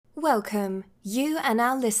Welcome. You are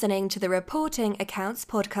now listening to the Reporting Accounts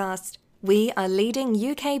podcast. We are leading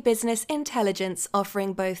UK business intelligence,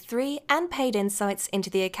 offering both free and paid insights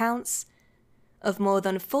into the accounts of more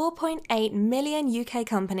than 4.8 million UK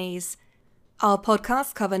companies. Our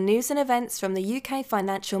podcasts cover news and events from the UK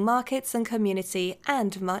financial markets and community,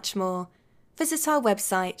 and much more. Visit our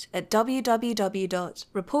website at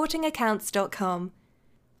www.reportingaccounts.com.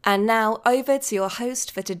 And now over to your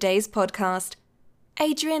host for today's podcast,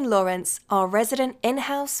 Adrian Lawrence, our resident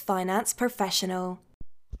in-house finance professional.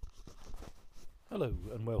 Hello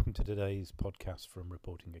and welcome to today's podcast from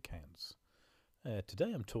Reporting Accounts.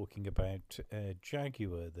 Today I'm talking about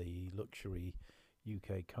Jaguar, the luxury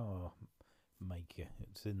UK car maker.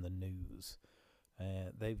 It's in the news.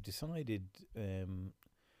 They've decided to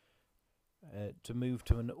move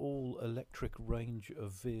to an all-electric range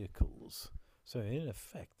of vehicles. So in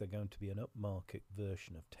effect they're going to be an upmarket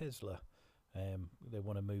version of Tesla. They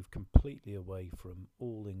want to move completely away from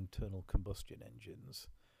all internal combustion engines.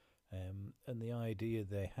 And the idea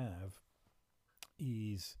they have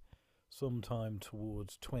is sometime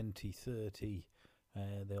towards 2030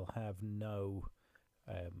 they'll have no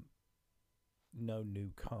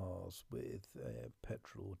new cars with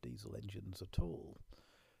petrol or diesel engines at all.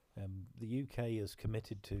 The UK is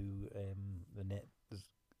committed to the net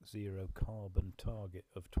zero carbon target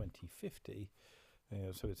of 2050.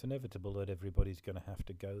 So it's inevitable that everybody's going to have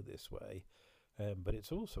to go this way. But it's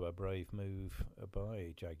also a brave move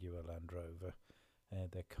by Jaguar Land Rover.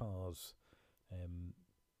 Their cars,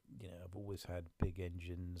 have always had big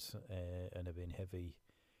engines and have been heavy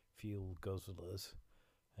fuel guzzlers.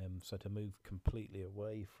 So to move completely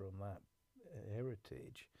away from that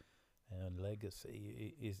heritage and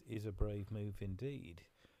legacy is a brave move indeed.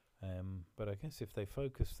 But I guess if they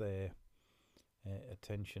focus their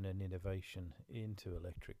attention and innovation into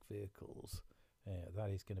electric vehicles, that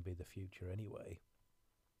is going to be the future anyway.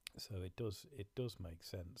 So it does make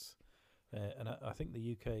sense, and I think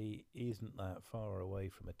the UK isn't that far away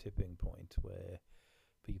from a tipping point where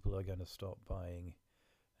people are going to stop buying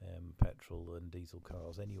petrol and diesel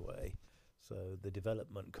cars anyway. So the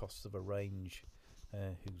development costs of a range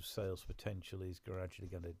whose sales potential is gradually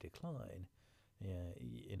going to decline,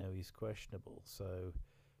 is questionable. So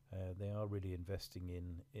they are really investing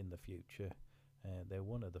in the future. They're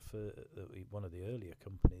one of the earlier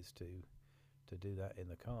companies to do that in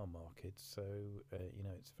the car market. So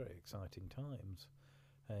it's very exciting times.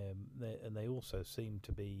 And they also seem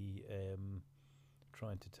to be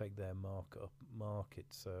trying to take their market.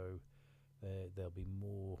 So they'll be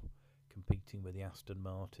more competing with the Aston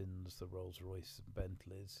Martins, the Rolls-Royce,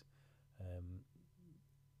 Bentleys,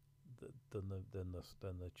 than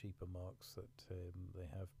the cheaper marques that they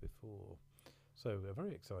have before. So a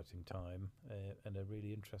very exciting time and a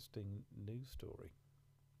really interesting news story.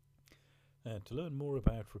 To learn more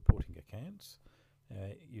about Reporting Accounts,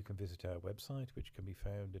 you can visit our website, which can be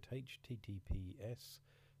found at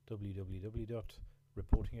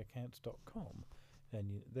https://www.reportingaccounts.com,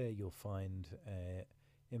 and there you'll find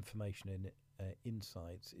information and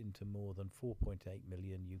insights into more than 4.8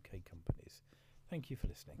 million UK companies. Thank you for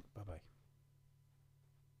listening. Bye-bye.